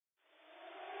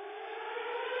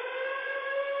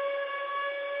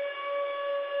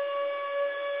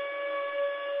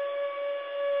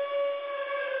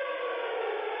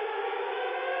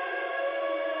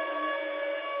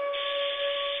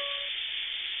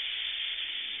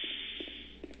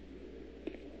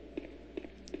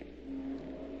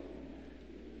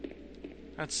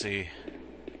Let's see.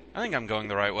 I think I'm going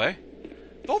the right way.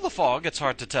 With all the fog, it's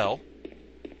hard to tell.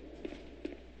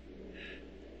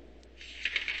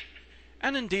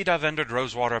 And indeed, I've entered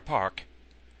Rosewater Park.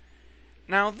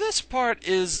 Now, this part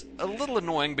is a little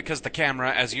annoying because the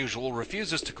camera, as usual,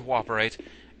 refuses to cooperate,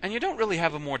 and you don't really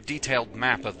have a more detailed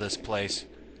map of this place.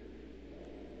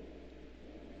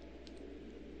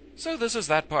 So this is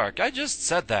that park. I just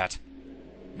said that.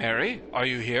 Mary, are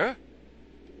you here?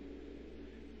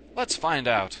 Let's find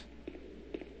out.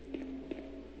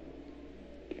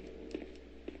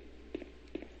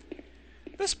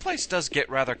 This place does get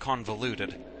rather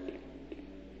convoluted.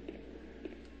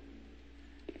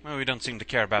 Well, we don't seem to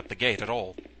care about the gate at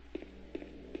all.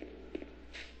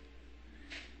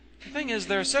 The thing is,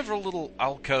 there are several little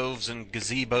alcoves and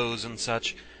gazebos and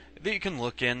such that you can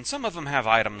look in. Some of them have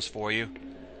items for you.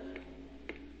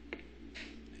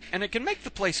 And it can make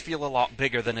the place feel a lot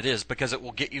bigger than it is because it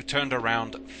will get you turned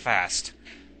around fast.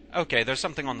 Okay, there's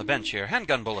something on the bench here.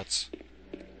 Handgun bullets.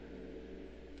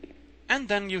 And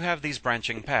then you have these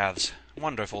branching paths.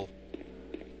 Wonderful.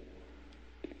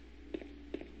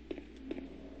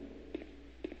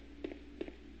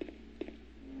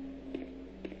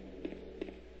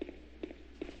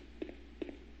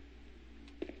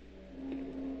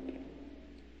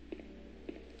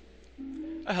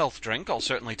 A health drink, I'll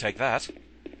certainly take that.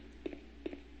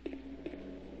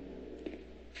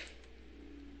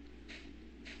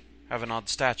 Have an odd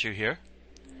statue here.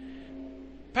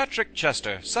 Patrick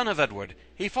Chester, son of Edward.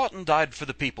 He fought and died for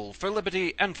the people, for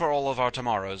liberty, and for all of our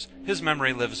tomorrows. His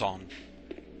memory lives on.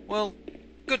 Well,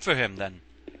 good for him, then.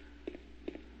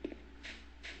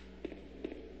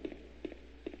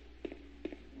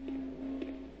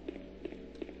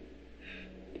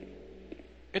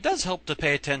 It does help to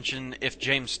pay attention if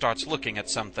James starts looking at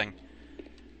something,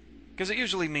 because it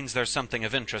usually means there's something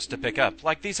of interest to pick up,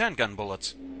 like these handgun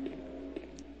bullets.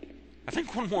 I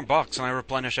think one more box and I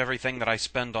replenish everything that I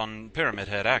spend on Pyramid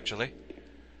Head, actually.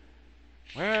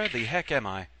 Where the heck am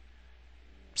I?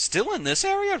 Still in this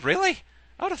area? Really?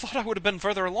 I would have thought I would have been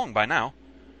further along by now.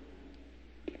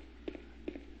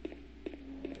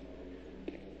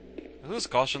 Is this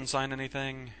caution sign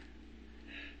anything?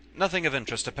 Nothing of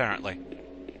interest, apparently.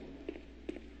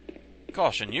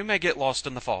 Caution, you may get lost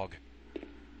in the fog.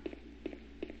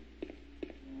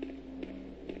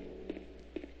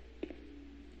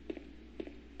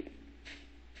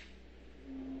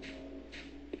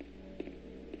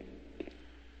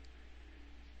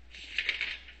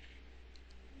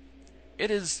 It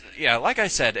is, yeah, like I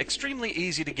said, extremely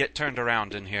easy to get turned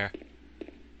around in here.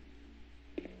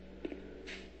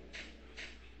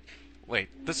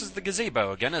 Wait, this is the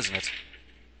gazebo again, isn't it?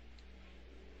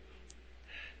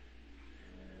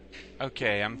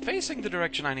 Okay, I'm facing the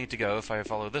direction I need to go if I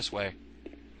follow this way.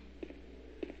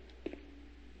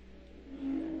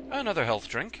 Another health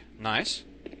drink. Nice.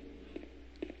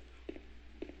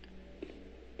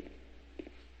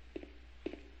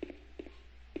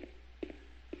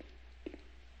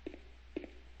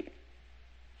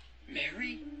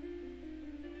 Mary?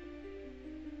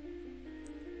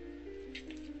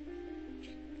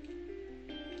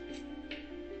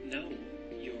 No,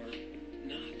 you're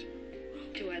not.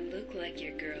 Do I look like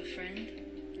your girlfriend?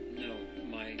 No,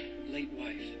 my late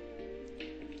wife.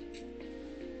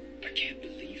 I can't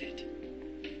believe it.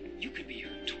 You could be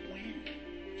her twin.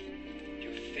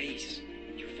 Your face,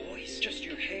 your voice, just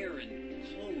your hair and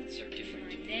clothes are different.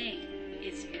 My name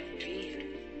is Maria.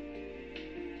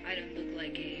 I don't look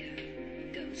like a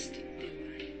ghost, do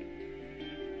I?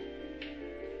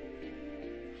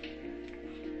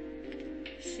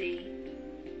 See?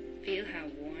 Feel how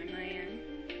warm I am?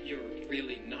 You're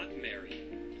really not Mary.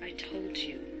 I told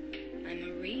you.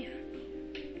 I'm Maria.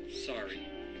 Sorry.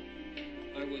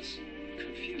 I was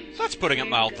confused. That's putting it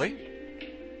mildly.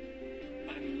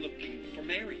 I'm looking for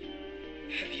Mary.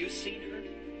 Have you seen her?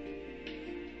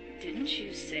 Didn't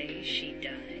you say she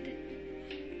died?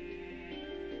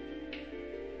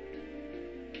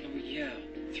 Oh, yeah,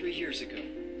 3 years ago.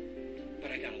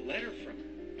 But I got a letter from her.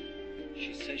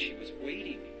 She said she was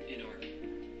waiting in our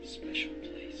special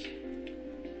place.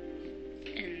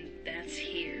 And that's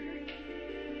here?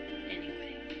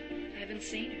 Anyway, I haven't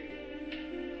seen her.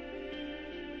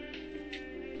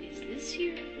 Is this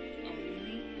your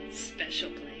only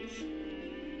special place?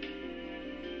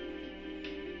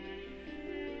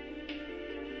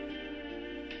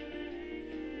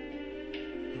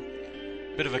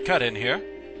 Bit of a cut in here.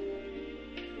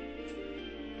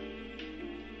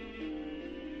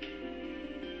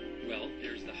 Well,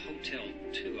 there's the hotel,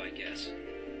 too, I guess.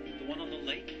 The one on the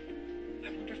lake. I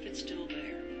wonder if it's still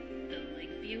there. The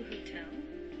Lakeview Hotel?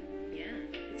 Yeah,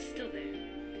 it's still there.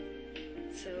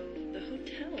 So, the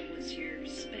hotel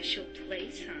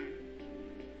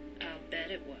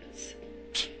was.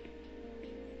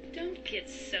 Don't get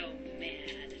so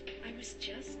mad. I was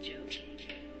just joking.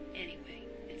 Anyway,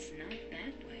 it's not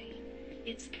that way.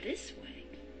 It's this way.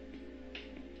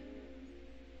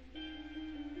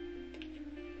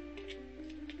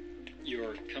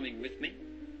 You're coming with me?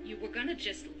 You were gonna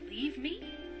just leave me?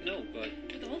 No, but...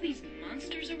 With all these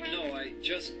monsters around? No, I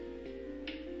just...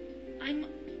 I'm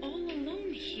all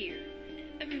alone here.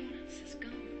 Everyone else is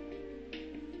gone.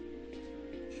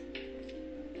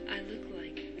 I look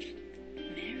like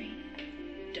Mary,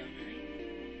 don't I?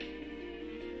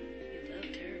 You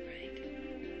loved her, right?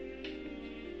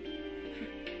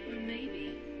 Or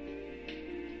maybe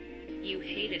you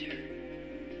hated her.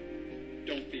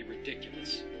 Don't be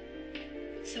ridiculous.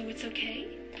 So it's okay?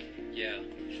 Yeah,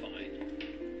 fine.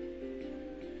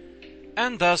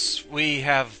 And thus we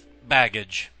have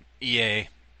baggage. Yay.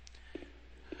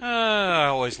 I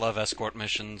always love escort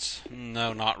missions.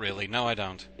 No, not really. No, I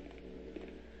don't.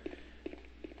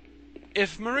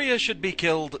 If Maria should be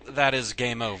killed, that is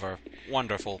game over.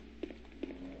 Wonderful.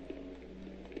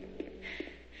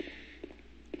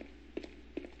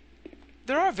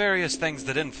 There are various things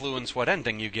that influence what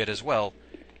ending you get as well,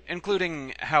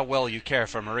 including how well you care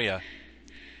for Maria.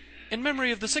 In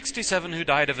memory of the 67 who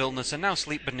died of illness and now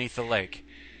sleep beneath the lake.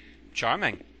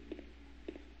 Charming.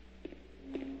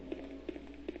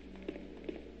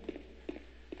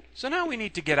 So now we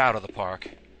need to get out of the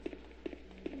park.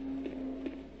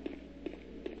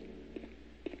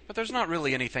 But there's not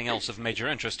really anything else of major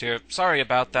interest here. Sorry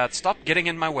about that. Stop getting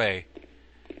in my way.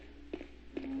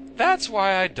 That's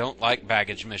why I don't like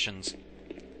baggage missions.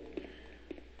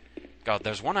 God,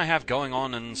 there's one I have going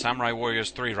on in Samurai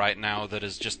Warriors 3 right now that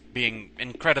is just being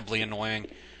incredibly annoying.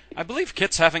 I believe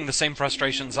Kit's having the same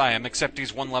frustrations I am, except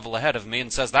he's one level ahead of me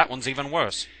and says that one's even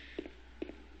worse.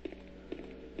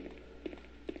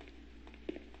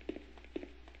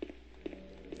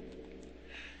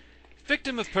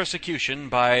 Victim of persecution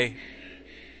by...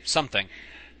 something.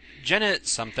 Janet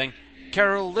something.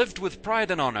 Carol lived with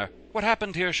pride and honor. What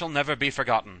happened here shall never be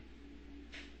forgotten.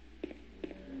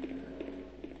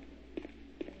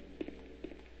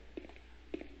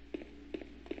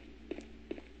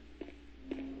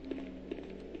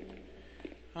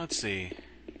 Let's see.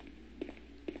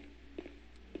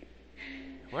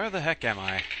 Where the heck am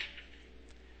I?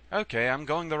 Okay, I'm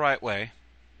going the right way.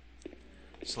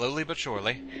 Slowly but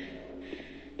surely.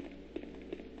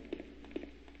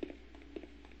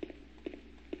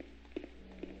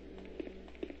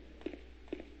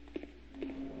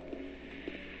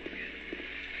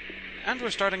 And we're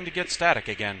starting to get static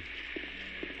again.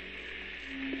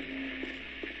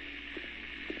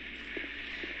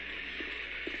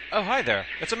 Oh, hi there.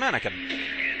 It's a mannequin.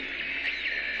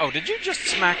 Oh, did you just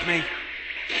smack me?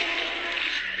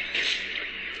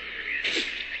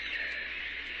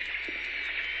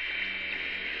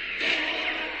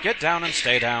 Get down and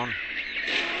stay down.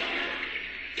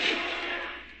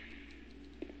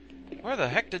 Where the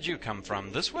heck did you come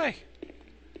from? This way?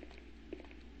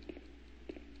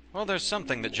 Well, there's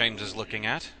something that James is looking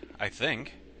at, I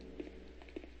think.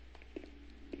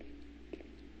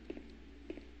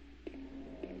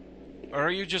 Or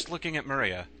are you just looking at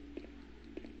Maria?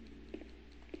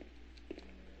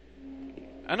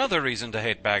 Another reason to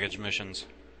hate baggage missions.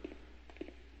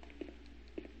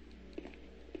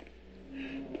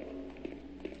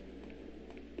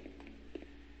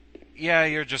 Yeah,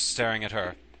 you're just staring at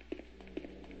her.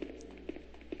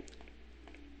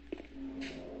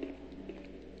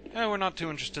 We're not too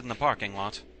interested in the parking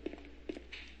lot.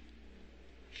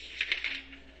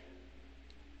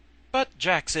 But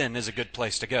Jack's Inn is a good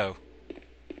place to go.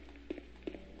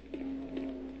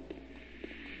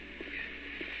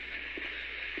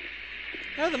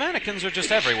 The mannequins are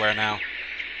just everywhere now.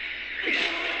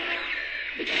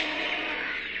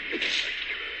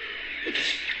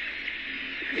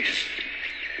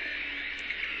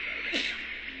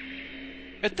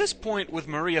 At this point, with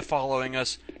Maria following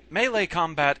us, melee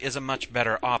combat is a much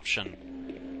better option.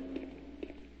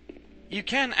 You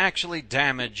can actually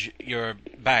damage your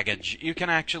baggage. You can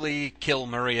actually kill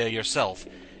Maria yourself.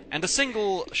 And a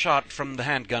single shot from the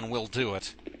handgun will do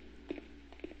it.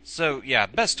 So, yeah,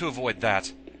 best to avoid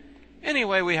that.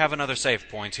 Anyway, we have another save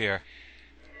point here.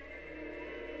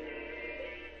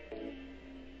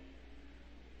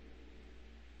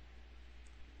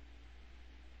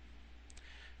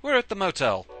 We're at the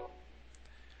motel.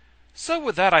 So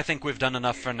with that, I think we've done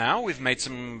enough for now. We've made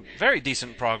some very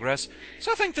decent progress.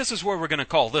 So I think this is where we're going to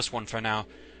call this one for now.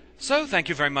 So, thank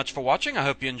you very much for watching. I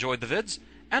hope you enjoyed the vids.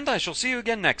 And I shall see you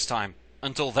again next time.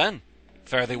 Until then,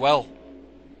 fare thee well.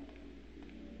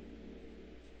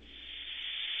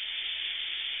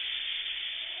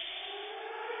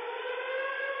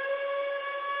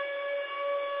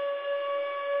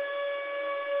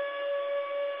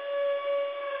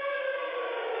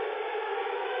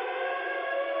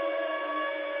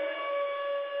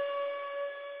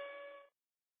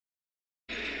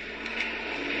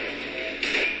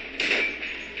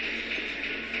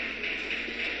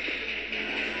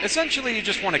 Essentially, you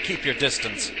just want to keep your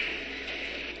distance.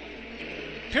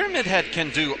 Pyramid Head can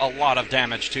do a lot of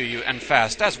damage to you, and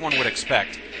fast, as one would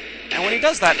expect. And when he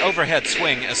does that overhead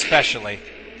swing especially,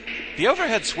 the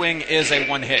overhead swing is a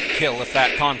one-hit kill if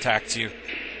that contacts you.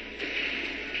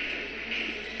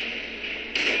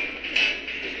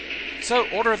 So,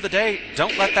 order of the day,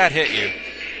 don't let that hit you.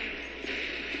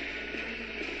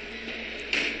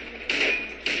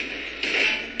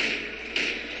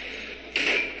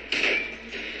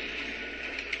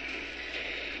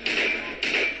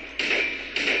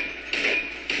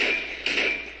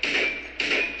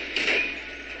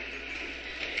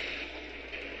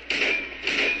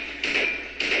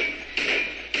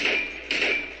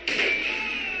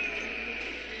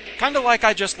 Kinda like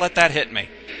I just let that hit me.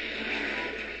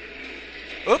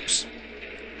 Oops.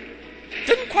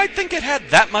 Didn't quite think it had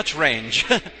that much range.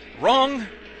 Wrong.